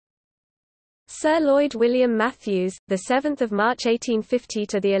Sir Lloyd William Mathews, the 7th of March 1850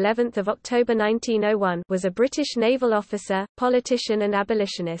 to the 11th of October 1901, was a British naval officer, politician and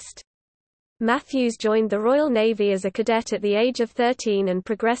abolitionist. Mathews joined the Royal Navy as a cadet at the age of 13 and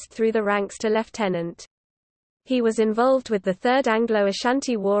progressed through the ranks to lieutenant. He was involved with the Third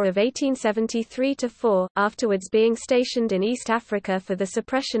Anglo-Ashanti War of 1873–4, afterwards being stationed in East Africa for the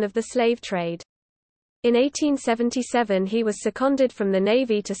suppression of the slave trade. In 1877 he was seconded from the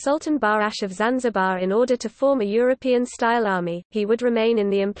Navy to Sultan Barash of Zanzibar in order to form a European-style army. He would remain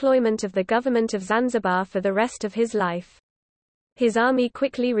in the employment of the government of Zanzibar for the rest of his life. His army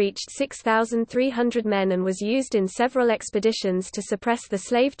quickly reached 6,300 men and was used in several expeditions to suppress the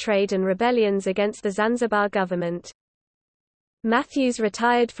slave trade and rebellions against the Zanzibar government. Mathews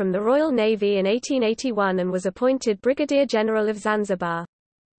retired from the Royal Navy in 1881 and was appointed Brigadier General of Zanzibar.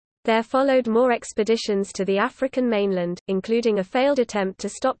 There followed more expeditions to the African mainland, including a failed attempt to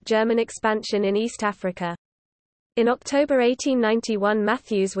stop German expansion in East Africa. In October 1891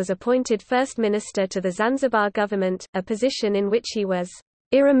 Mathews was appointed First Minister to the Zanzibar government, a position in which he was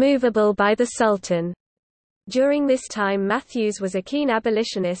irremovable by the Sultan. During this time Mathews was a keen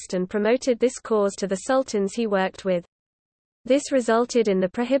abolitionist and promoted this cause to the sultans he worked with. This resulted in the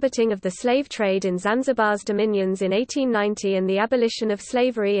prohibiting of the slave trade in Zanzibar's dominions in 1890 and the abolition of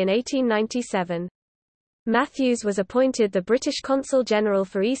slavery in 1897. Mathews was appointed the British Consul General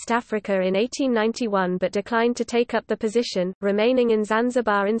for East Africa in 1891 but declined to take up the position, remaining in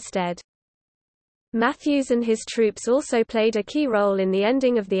Zanzibar instead. Mathews and his troops also played a key role in the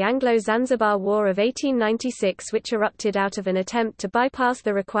ending of the Anglo-Zanzibar War of 1896, which erupted out of an attempt to bypass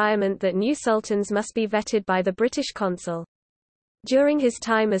the requirement that new sultans must be vetted by the British consul. During his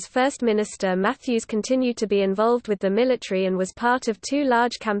time as First Minister, Mathews continued to be involved with the military and was part of two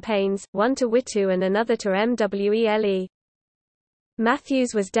large campaigns, one to Witu and another to Mwele.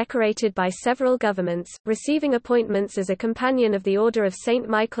 Mathews was decorated by several governments, receiving appointments as a Companion of the Order of St.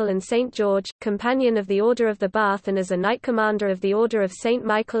 Michael and St. George, Companion of the Order of the Bath and as a Knight Commander of the Order of St.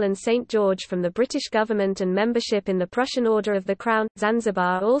 Michael and St. George from the British government and membership in the Prussian Order of the Crown.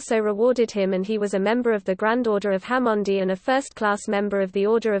 Zanzibar also rewarded him and he was a member of the Grand Order of Hamondi and a first-class member of the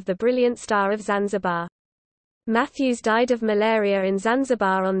Order of the Brilliant Star of Zanzibar. Mathews died of malaria in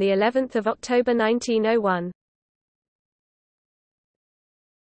Zanzibar on the 11th of October 1901.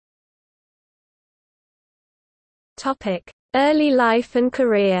 Early life and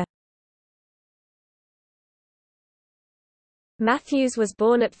career. Mathews was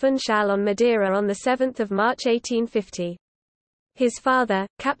born at Funchal on Madeira on 7 March 1850. His father,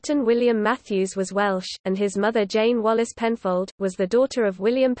 Captain William Mathews, was Welsh, and his mother Jane Wallace Penfold, was the daughter of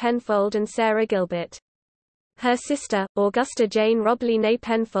William Penfold and Sarah Gilbert. Her sister, Augusta Jane Robley née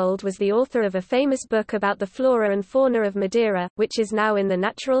Penfold, was the author of a famous book about the flora and fauna of Madeira, which is now in the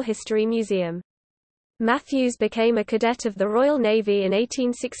Natural History Museum. Mathews became a cadet of the Royal Navy in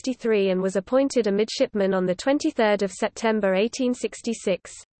 1863 and was appointed a midshipman on 23 September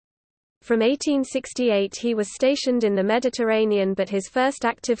 1866. From 1868 he was stationed in the Mediterranean, but his first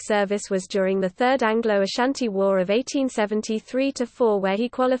active service was during the Third Anglo-Ashanti War of 1873–4 where he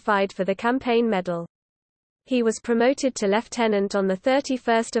qualified for the Campaign Medal. He was promoted to lieutenant on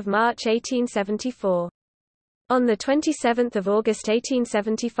 31 March 1874. On 27 August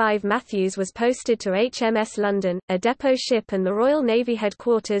 1875 Mathews was posted to HMS London, a depot ship and the Royal Navy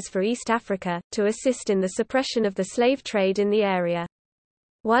headquarters for East Africa, to assist in the suppression of the slave trade in the area.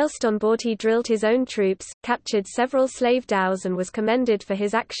 Whilst on board he drilled his own troops, captured several slave dhows and was commended for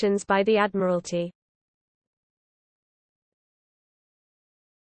his actions by the Admiralty.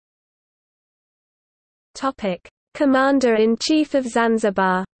 Commander-in-Chief of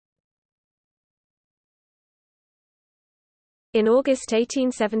Zanzibar. In August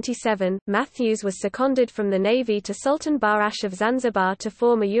 1877, Mathews was seconded from the Navy to Sultan Barash of Zanzibar to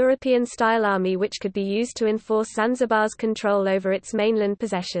form a European-style army which could be used to enforce Zanzibar's control over its mainland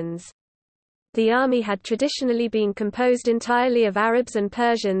possessions. The army had traditionally been composed entirely of Arabs and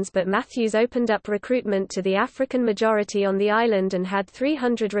Persians, but Mathews opened up recruitment to the African majority on the island and had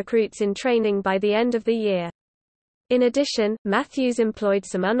 300 recruits in training by the end of the year. In addition, Mathews employed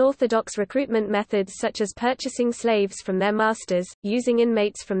some unorthodox recruitment methods such as purchasing slaves from their masters, using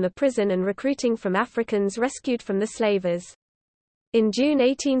inmates from the prison and recruiting from Africans rescued from the slavers. In June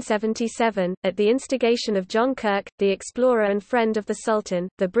 1877, at the instigation of John Kirk, the explorer and friend of the Sultan,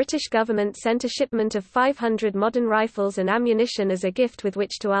 the British government sent a shipment of 500 modern rifles and ammunition as a gift with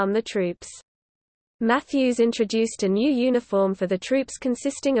which to arm the troops. Mathews introduced a new uniform for the troops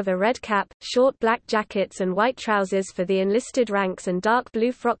consisting of a red cap, short black jackets and white trousers for the enlisted ranks and dark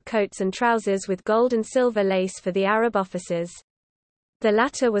blue frock coats and trousers with gold and silver lace for the Arab officers. The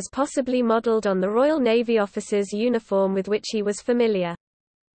latter was possibly modelled on the Royal Navy officer's uniform with which he was familiar.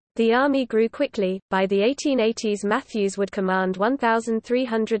 The army grew quickly. By the 1880s, Mathews would command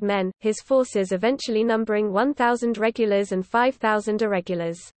 1,300 men, his forces eventually numbering 1,000 regulars and 5,000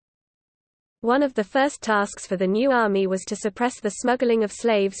 irregulars. One of the first tasks for the new army was to suppress the smuggling of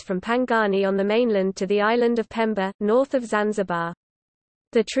slaves from Pangani on the mainland to the island of Pemba, north of Zanzibar.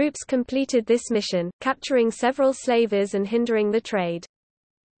 The troops completed this mission, capturing several slavers and hindering the trade.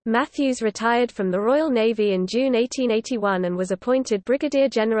 Mathews retired from the Royal Navy in June 1881 and was appointed Brigadier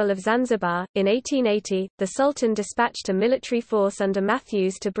General of Zanzibar. In 1880, the Sultan dispatched a military force under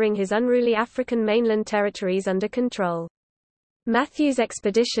Mathews to bring his unruly African mainland territories under control. Mathews'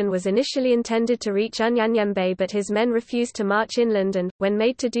 expedition was initially intended to reach Unyanyembe, but his men refused to march inland and, when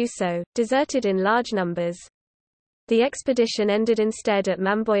made to do so, deserted in large numbers. The expedition ended instead at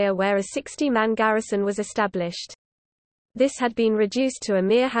Mamboya, where a 60-man garrison was established. This had been reduced to a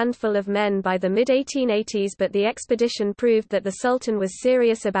mere handful of men by the mid-1880s, but the expedition proved that the Sultan was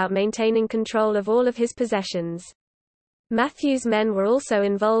serious about maintaining control of all of his possessions. Mathews' men were also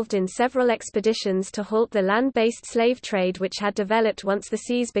involved in several expeditions to halt the land-based slave trade which had developed once the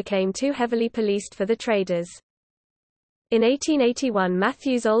seas became too heavily policed for the traders. In 1881,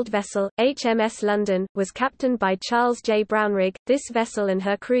 Mathews' old vessel, HMS London, was captained by Charles J. Brownrigg. This vessel and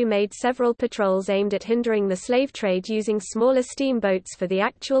her crew made several patrols aimed at hindering the slave trade using smaller steamboats for the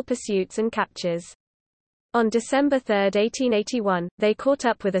actual pursuits and captures. On December 3, 1881, they caught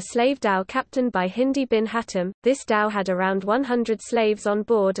up with a slave dhow captained by Hindi bin Hatim. This dhow had around 100 slaves on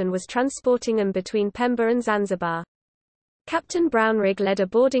board and was transporting them between Pemba and Zanzibar. Captain Brownrigg led a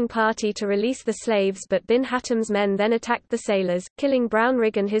boarding party to release the slaves, but bin Hatim's men then attacked the sailors, killing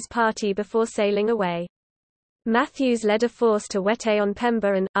Brownrigg and his party before sailing away. Mathews led a force to Wete on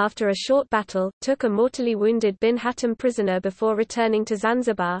Pemba and, after a short battle, took a mortally wounded bin Hatim prisoner before returning to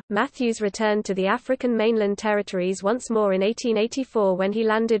Zanzibar. Mathews returned to the African mainland territories once more in 1884 when he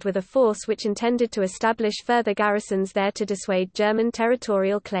landed with a force which intended to establish further garrisons there to dissuade German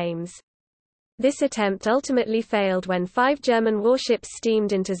territorial claims. This attempt ultimately failed when 5 German warships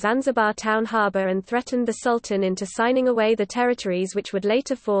steamed into Zanzibar town harbour and threatened the Sultan into signing away the territories which would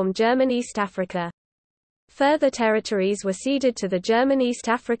later form German East Africa. Further territories were ceded to the German East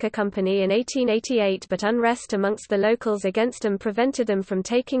Africa Company in 1888, but unrest amongst the locals against them prevented them from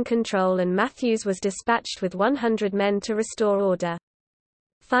taking control, and Mathews was dispatched with 100 men to restore order.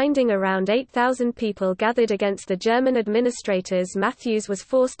 Finding around 8,000 people gathered against the German administrators, Mathews was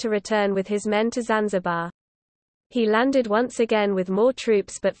forced to return with his men to Zanzibar. He landed once again with more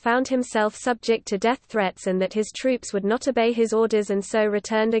troops but found himself subject to death threats and that his troops would not obey his orders, and so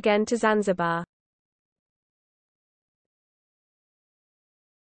returned again to Zanzibar.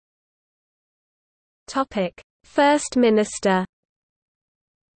 First Minister.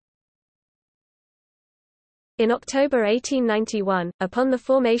 In October 1891, upon the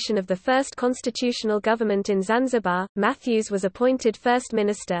formation of the first constitutional government in Zanzibar, Mathews was appointed First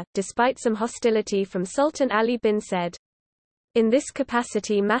Minister, despite some hostility from Sultan Ali bin Said. In this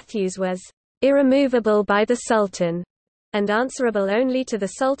capacity, Mathews was irremovable by the Sultan and answerable only to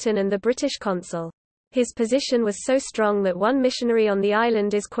the Sultan and the British consul. His position was so strong that one missionary on the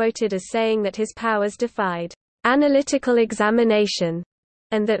island is quoted as saying that his powers defied analytical examination,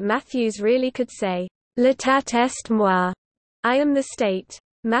 and that Mathews really could say, "L'État est moi," I am the state.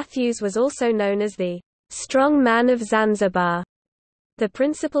 Mathews was also known as the strong man of Zanzibar. The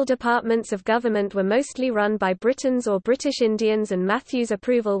principal departments of government were mostly run by Britons or British Indians, and Mathews'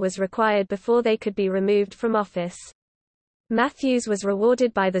 approval was required before they could be removed from office. Mathews was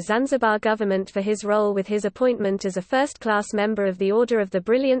rewarded by the Zanzibar government for his role with his appointment as a first-class member of the Order of the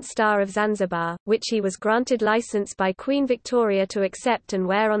Brilliant Star of Zanzibar, which he was granted license by Queen Victoria to accept and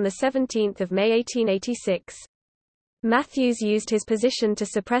wear on 17 May 1886. Mathews used his position to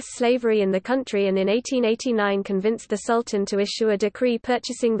suppress slavery in the country, and in 1889 convinced the Sultan to issue a decree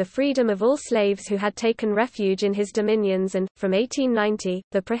purchasing the freedom of all slaves who had taken refuge in his dominions and, from 1890,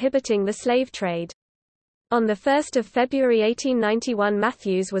 prohibiting the slave trade. On 1 February 1891,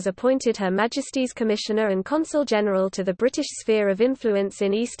 Mathews was appointed Her Majesty's Commissioner and Consul General to the British Sphere of Influence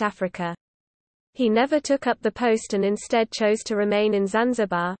in East Africa. He never took up the post and instead chose to remain in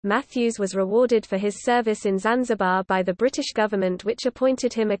Zanzibar. Mathews was rewarded for his service in Zanzibar by the British government, which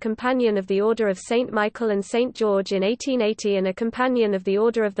appointed him a Companion of the Order of St. Michael and St. George in 1880 and a Companion of the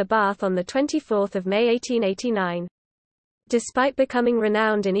Order of the Bath on 24 May 1889. Despite becoming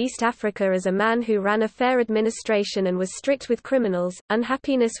renowned in East Africa as a man who ran a fair administration and was strict with criminals,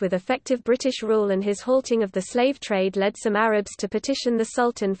 unhappiness with effective British rule and his halting of the slave trade led some Arabs to petition the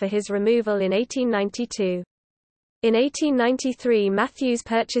Sultan for his removal in 1892. In 1893 Mathews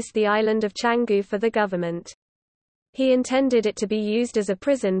purchased the island of Canggu for the government. He intended it to be used as a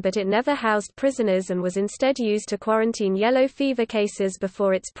prison, but it never housed prisoners and was instead used to quarantine yellow fever cases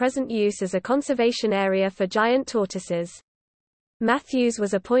before its present use as a conservation area for giant tortoises. Mathews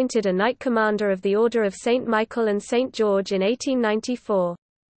was appointed a Knight Commander of the Order of St. Michael and St. George in 1894.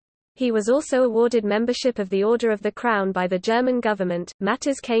 He was also awarded membership of the Order of the Crown by the German government.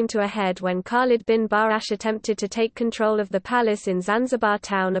 Matters came to a head when Khalid bin Barash attempted to take control of the palace in Zanzibar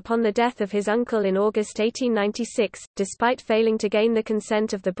town upon the death of his uncle in August 1896, despite failing to gain the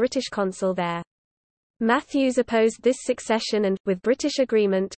consent of the British consul there. Mathews opposed this succession and, with British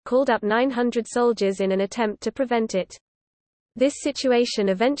agreement, called up 900 soldiers in an attempt to prevent it. This situation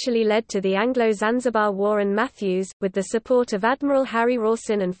eventually led to the Anglo-Zanzibar War, and Mathews, with the support of Admiral Harry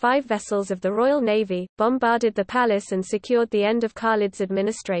Rawson and 5 vessels of the Royal Navy, bombarded the palace and secured the end of Khalid's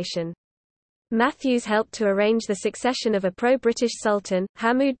administration. Mathews helped to arrange the succession of a pro-British Sultan,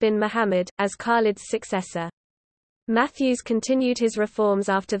 Hamoud bin Muhammad, as Khalid's successor. Mathews continued his reforms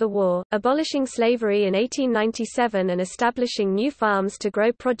after the war, abolishing slavery in 1897 and establishing new farms to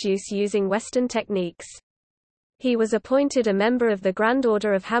grow produce using Western techniques. He was appointed a member of the Grand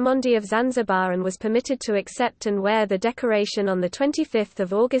Order of Hamondi of Zanzibar and was permitted to accept and wear the decoration on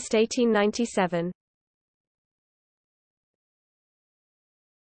 25 August 1897.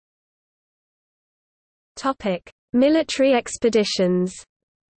 Military expeditions.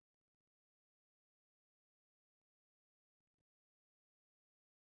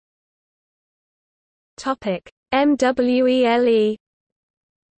 Mwele.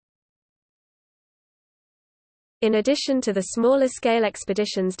 In addition to the smaller-scale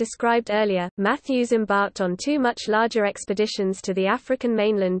expeditions described earlier, Mathews embarked on 2 much larger expeditions to the African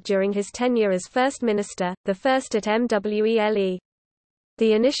mainland during his tenure as First Minister, the first at Mwele.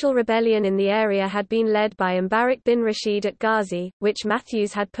 The initial rebellion in the area had been led by Mbarak bin Rashid at Ghazi, which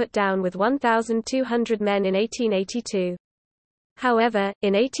Mathews had put down with 1,200 men in 1882. However,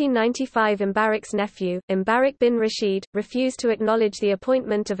 in 1895 Mbarak's nephew, Mbarak bin Rashid, refused to acknowledge the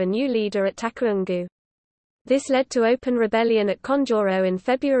appointment of a new leader at Takaungu. This led to open rebellion at Konjoro in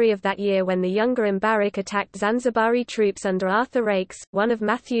February of that year when the younger Mbarak attacked Zanzibari troops under Arthur Rakes, one of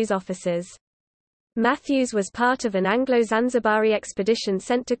Mathews' officers. Mathews was part of an Anglo-Zanzibari expedition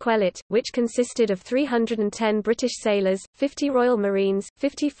sent to quell it, which consisted of 310 British sailors, 50 Royal Marines,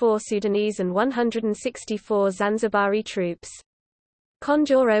 54 Sudanese and 164 Zanzibari troops.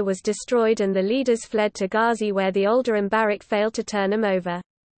 Konjoro was destroyed and the leaders fled to Ghazi, where the older Mbarak failed to turn him over.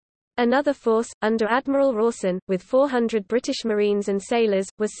 Another force, under Admiral Rawson, with 400 British Marines and sailors,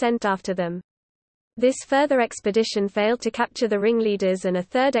 was sent after them. This further expedition failed to capture the ringleaders, and a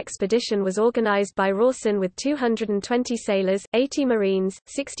third expedition was organized by Rawson with 220 sailors, 80 Marines,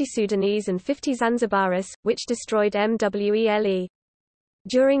 60 Sudanese and 50 Zanzibaris, which destroyed Mwele.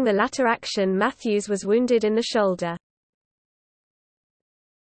 During the latter action Mathews was wounded in the shoulder.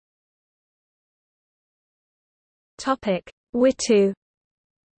 Witu.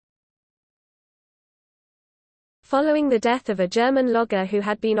 Following the death of a German logger who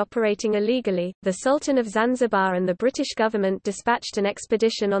had been operating illegally, the Sultan of Zanzibar and the British government dispatched an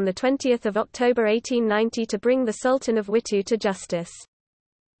expedition on 20 October 1890 to bring the Sultan of Witu to justice.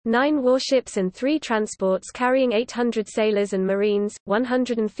 9 warships and 3 transports carrying 800 sailors and marines,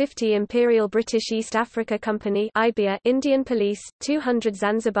 150 Imperial British East Africa Company Indian Police, 200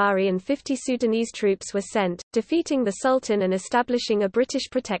 Zanzibari and 50 Sudanese troops were sent, defeating the Sultan and establishing a British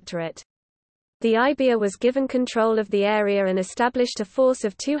protectorate. The IBIA was given control of the area and established a force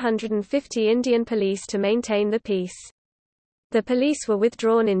of 250 Indian police to maintain the peace. The police were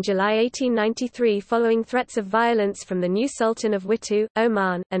withdrawn in July 1893 following threats of violence from the new Sultan of Witu,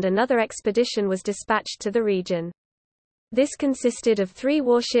 Oman, and another expedition was dispatched to the region. This consisted of 3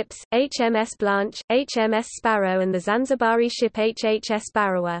 warships, HMS Blanche, HMS Sparrow and the Zanzibari ship HHS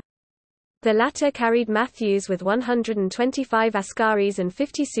Barawa. The latter carried Mathews with 125 Askaris and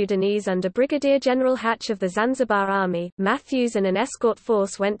 50 Sudanese under Brigadier General Hatch of the Zanzibar Army. Mathews and an escort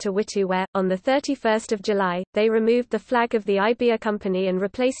force went to Witu where, on 31 July, they removed the flag of the IBIA Company and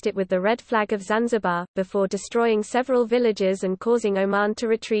replaced it with the red flag of Zanzibar, before destroying several villages and causing Oman to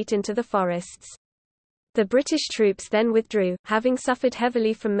retreat into the forests. The British troops then withdrew, having suffered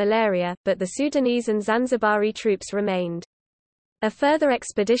heavily from malaria, but the Sudanese and Zanzibari troops remained. A further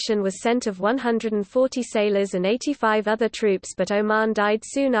expedition was sent of 140 sailors and 85 other troops, but Oman died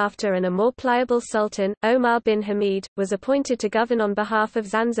soon after and a more pliable sultan, Omar bin Hamid, was appointed to govern on behalf of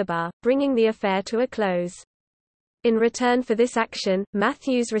Zanzibar, bringing the affair to a close. In return for this action,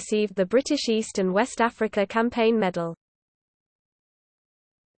 Mathews received the British East and West Africa Campaign Medal.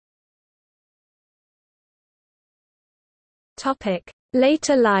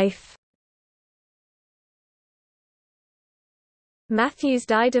 Later life. Mathews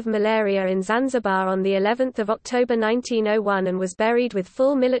died of malaria in Zanzibar on the 11th of October 1901 and was buried with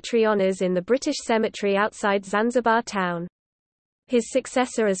full military honours in the British cemetery outside Zanzibar town. His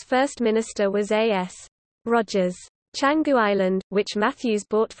successor as First Minister was A.S. Rogers. Canggu Island, which Mathews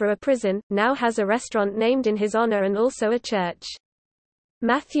bought for a prison, now has a restaurant named in his honour and also a church.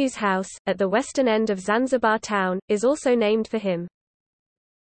 Mathews House, at the western end of Zanzibar town, is also named for him.